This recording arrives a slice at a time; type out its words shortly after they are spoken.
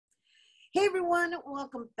Hey everyone,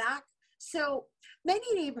 welcome back. So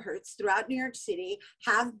many neighborhoods throughout New York City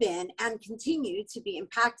have been and continue to be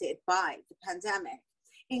impacted by the pandemic,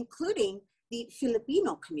 including the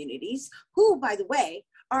Filipino communities, who, by the way,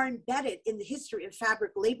 are embedded in the history of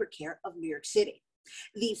fabric labor care of New York City.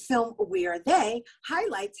 The film We Are They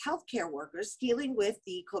highlights healthcare workers dealing with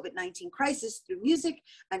the COVID-19 crisis through music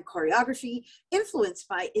and choreography influenced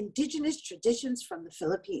by indigenous traditions from the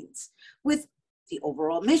Philippines, with the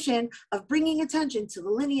overall mission of bringing attention to the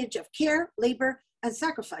lineage of care, labor, and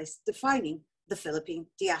sacrifice defining the Philippine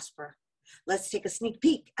diaspora. Let's take a sneak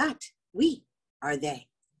peek at We Are They.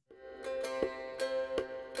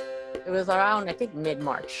 It was around, I think,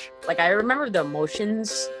 mid-March. I remember the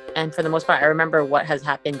emotions, and for the most part, I remember what has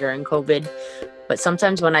happened during COVID. But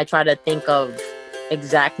sometimes when I try to think of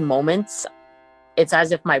exact moments, it's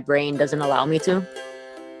as if my brain doesn't allow me to,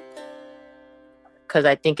 because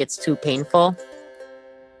I think it's too painful.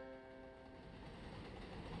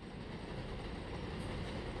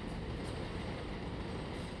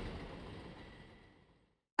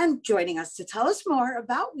 And joining us to tell us more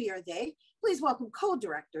about We Are They, please welcome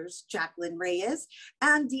co-directors Jaclyn Reyes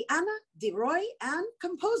and Diroy, and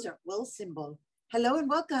composer Will Simbol. Hello and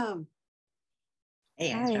welcome. Hey,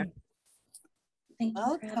 hi. Thank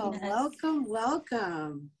Welcome.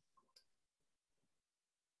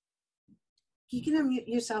 You can unmute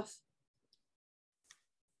yourself.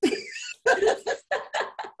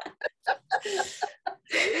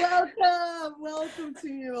 Welcome to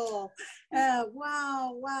you all.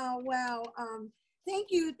 Wow.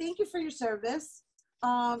 Thank you for your service.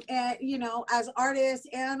 And as artists,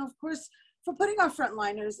 and of course for putting our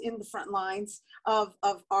frontliners in the front lines of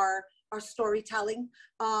our storytelling.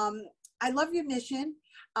 I love your mission,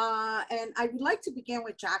 and I would like to begin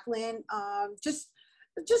with Jaclyn, just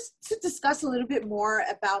to discuss a little bit more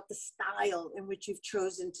about the style in which you've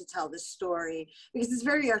chosen to tell this story, because it's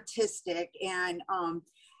very artistic and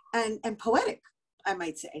poetic, I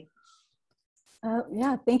might say.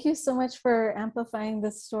 Yeah, thank you so much for amplifying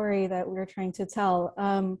the story that we're trying to tell.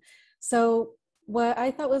 So what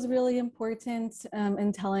I thought was really important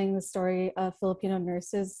in telling the story of Filipino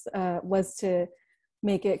nurses was to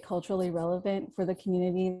make it culturally relevant for the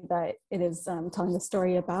community that it is telling the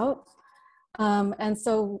story about. And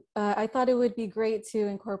so I thought it would be great to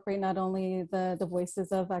incorporate not only the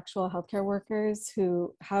voices of actual healthcare workers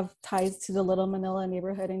who have ties to the Little Manila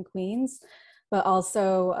neighborhood in Queens, but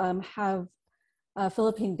also have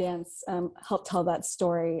Philippine dance help tell that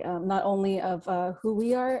story, not only of who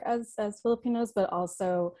we are as Filipinos, but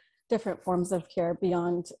also different forms of care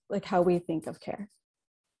beyond how we think of care.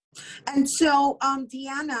 And so,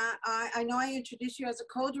 Deanna, I know I introduced you as a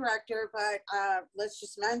co-director, but let's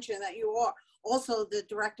just mention that you are also the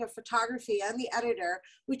director of photography and the editor,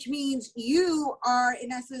 which means you are,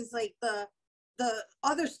 in essence, the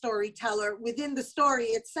other storyteller within the story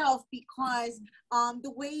itself, because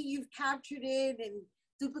the way you've captured it and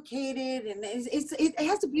duplicated, and it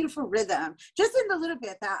has a beautiful rhythm, just in the little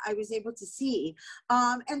bit that I was able to see.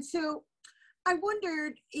 And so I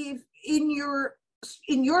wondered if in your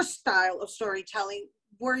style of storytelling,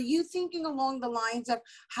 were you thinking along the lines of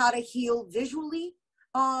how to heal visually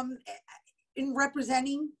in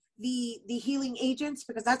representing the healing agents?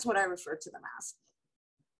 Because that's what I refer to them as.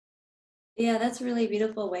 Yeah, that's a really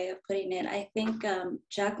beautiful way of putting it. I think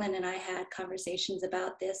Jaclyn and I had conversations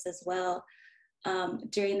about this as well.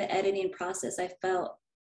 During the editing process, I felt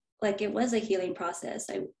like it was a healing process.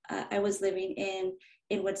 I was living in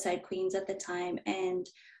Woodside, Queens at the time, and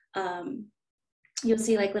you'll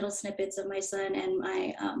see little snippets of my son and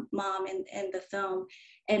my mom in the film.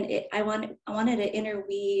 And I wanted to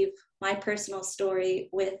interweave my personal story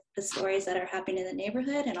with the stories that are happening in the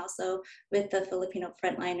neighborhood, and also with the Filipino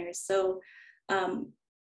frontliners. So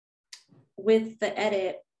with the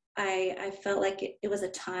edit, I felt like it was a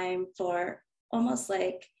time for almost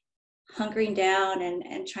hunkering down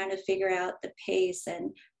and trying to figure out the pace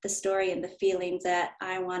and the story and the feelings that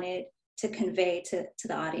I wanted to convey to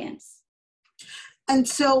the audience. And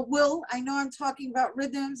so, Will, I know I'm talking about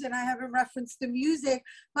rhythms and I haven't referenced the music,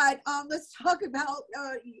 but let's talk about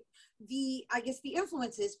the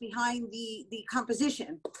influences behind the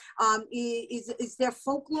composition. Is there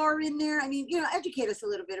folklore in there? I mean, educate us a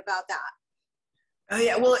little bit about that. Oh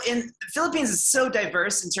yeah, well, in the Philippines is so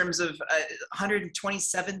diverse in terms of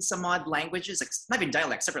 127 some odd languages, not even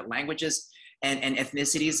dialects, separate languages and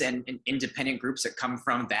ethnicities and independent groups that come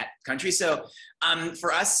from that country. So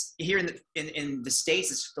for us here in the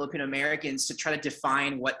States as Filipino Americans, to try to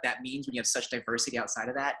define what that means when you have such diversity outside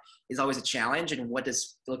of that is always a challenge. And what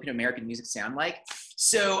does Filipino American music sound like?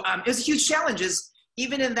 So it was a huge challenge.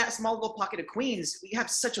 even in that small little pocket of Queens, we have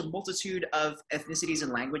such a multitude of ethnicities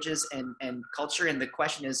and languages and culture. And the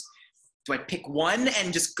question is, do I pick one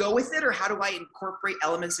and just go with it, or how do I incorporate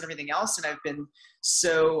elements and everything else? And I've been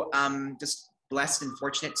so just blessed and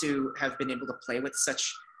fortunate to have been able to play with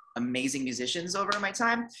such amazing musicians over my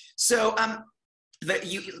time. So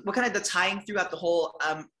what kind of the tying throughout the whole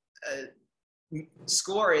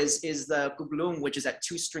score is the kuglung, which is that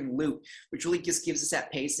 2-string lute, which really just gives us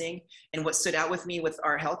that pacing. And what stood out with me with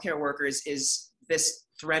our healthcare workers is this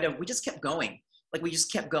thread of we just kept going. Like we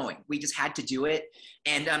just kept going. We just had to do it.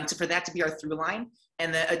 And for that to be our through line.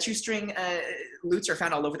 And the 2-string lutes are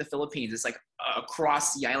found all over the Philippines. It's like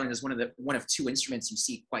across the island is one of 2 instruments you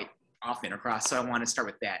see quite often across. So I want to start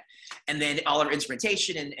with that. And then all our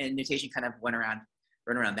instrumentation and notation kind of run around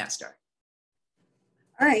that start.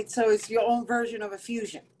 All right, so it's your own version of a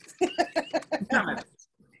fusion.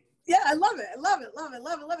 Yeah, I love it. I love it. Love it.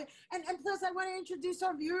 Love it. Love it. And plus, I want to introduce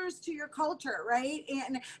our viewers to your culture, right?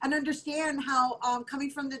 And understand how coming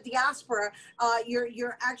from the diaspora,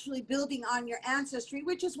 you're actually building on your ancestry,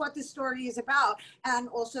 which is what this story is about. And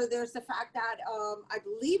also, there's the fact that I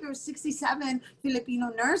believe there were 67 Filipino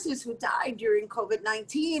nurses who died during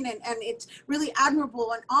COVID-19, and it's really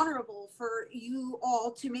admirable and honorable for you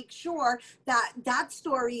all to make sure that that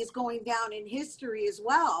story is going down in history as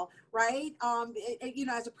well, right? You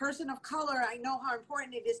know, as a person of color, I know how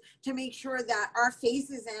important it is to make sure that our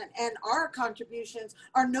faces and our contributions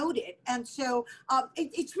are noted. And so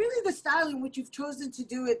it's really the style in which you've chosen to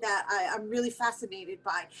do it that I'm really fascinated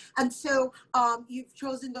by. And so you've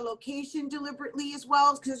chosen the location deliberately as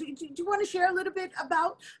well. Because do you want to share a little bit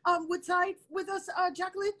about Woodside with us,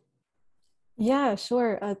 Jaclyn? Yeah,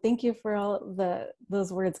 sure. Thank you for all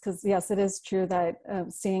those words, because yes, it is true that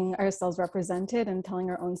seeing ourselves represented and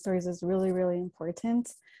telling our own stories is really, really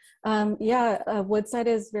important. Woodside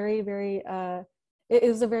is it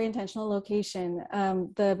is a very intentional location.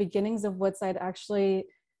 The beginnings of Woodside actually,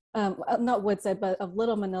 not Woodside, but of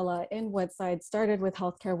Little Manila in Woodside started with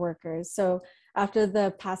healthcare workers. So after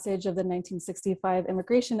the passage of the 1965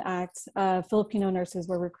 Immigration Act, Filipino nurses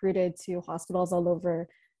were recruited to hospitals all over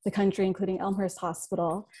the country, including Elmhurst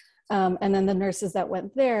Hospital. And then the nurses that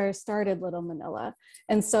went there started Little Manila.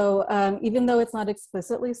 And so even though it's not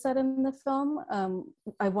explicitly said in the film,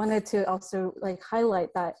 I wanted to also highlight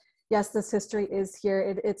that, yes, this history is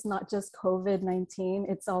here. It's not just COVID-19,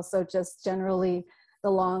 it's also just generally the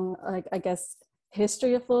long,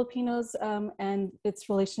 history of Filipinos and its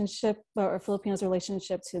relationship, or Filipinos'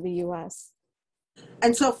 relationship to the US.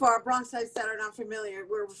 And so for our Bronxites that are not familiar,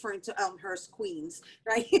 we're referring to Elmhurst, Queens,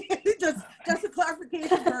 right? just a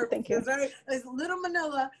clarification for Thank you. right? It's Little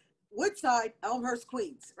Manila, Woodside, Elmhurst,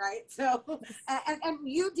 Queens, right? So, and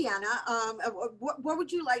you, Deanna, what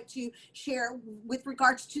would you like to share with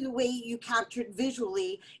regards to the way you captured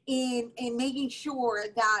visually in making sure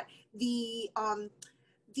that the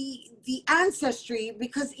ancestry,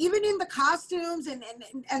 because even in the costumes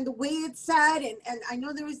and the way it's said, and I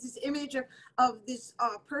know there was this image of this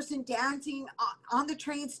person dancing on the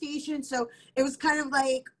train station, so it was kind of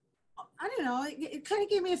like, I don't know, it kind of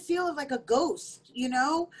gave me a feel of like a ghost, you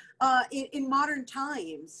know, in modern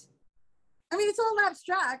times. I mean, it's all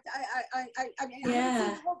abstract. I mean, I haven't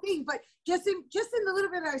seen the whole thing, but just in the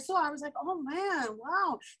little bit I saw, I was like, oh man,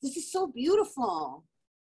 wow, this is so beautiful.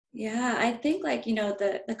 Yeah, I think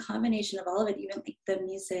the combination of all of it, even like the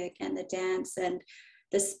music and the dance and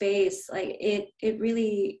the space, it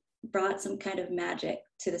really brought some kind of magic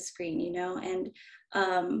to the screen, you know. And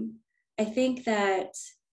I think that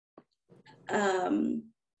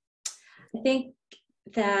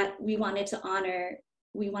we wanted to honor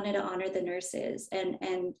the nurses,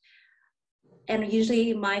 and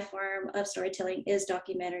usually my form of storytelling is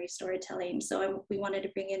documentary storytelling. So we wanted to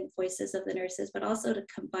bring in voices of the nurses, but also to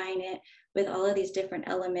combine it with all of these different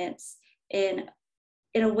elements in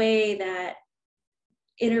a way that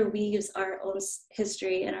interweaves our own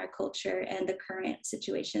history and our culture and the current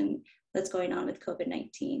situation that's going on with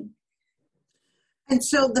COVID-19. And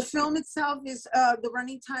so the film itself is, the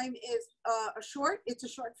running time is it's a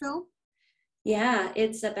short film? Yeah,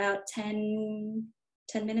 it's about 10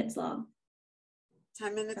 minutes long.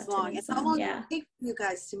 10 minutes long. And how long did it take you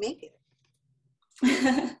guys to make it?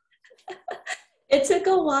 It took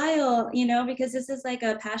a while, you know, because this is like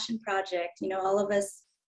a passion project. You know, all of us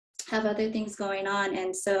have other things going on.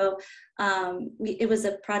 And so it was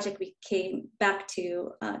a project we came back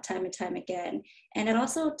to time and time again. And it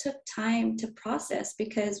also took time to process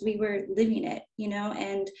because we were living it, you know.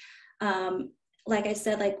 And like I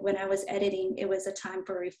said, like when I was editing, it was a time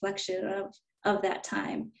for reflection of that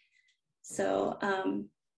time. So,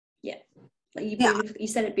 yeah. Like you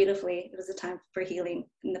said it beautifully. It was a time for healing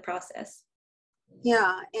in the process.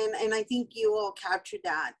 Yeah, and I think you all captured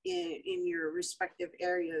that in your respective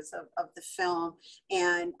areas of the film.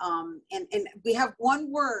 And we have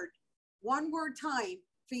one word time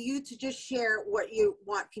for you to just share what you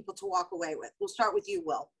want people to walk away with. We'll start with you,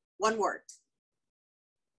 Will. One word.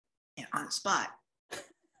 Yeah, on the spot.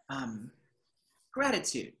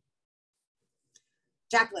 Gratitude.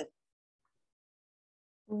 Jaclyn.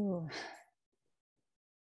 Ooh.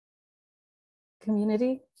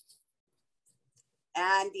 Community.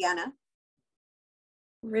 And Deanna.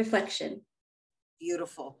 Reflection.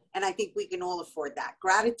 Beautiful. And I think we can all afford that.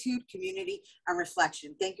 Gratitude, community, and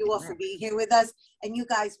reflection. Thank you all for being here with us. And you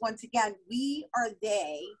guys, once again,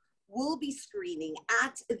 will be screening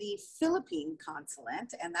at the Philippine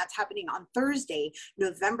Consulate, and that's happening on Thursday,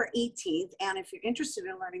 November 18th. And if you're interested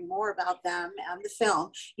in learning more about them and the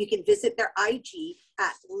film, you can visit their IG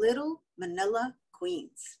at Little Manila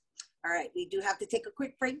Queens. All right, we do have to take a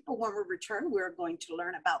quick break, but when we return, we're going to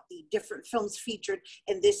learn about the different films featured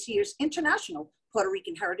in this year's International Puerto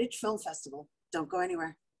Rican Heritage Film Festival. Don't go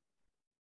anywhere.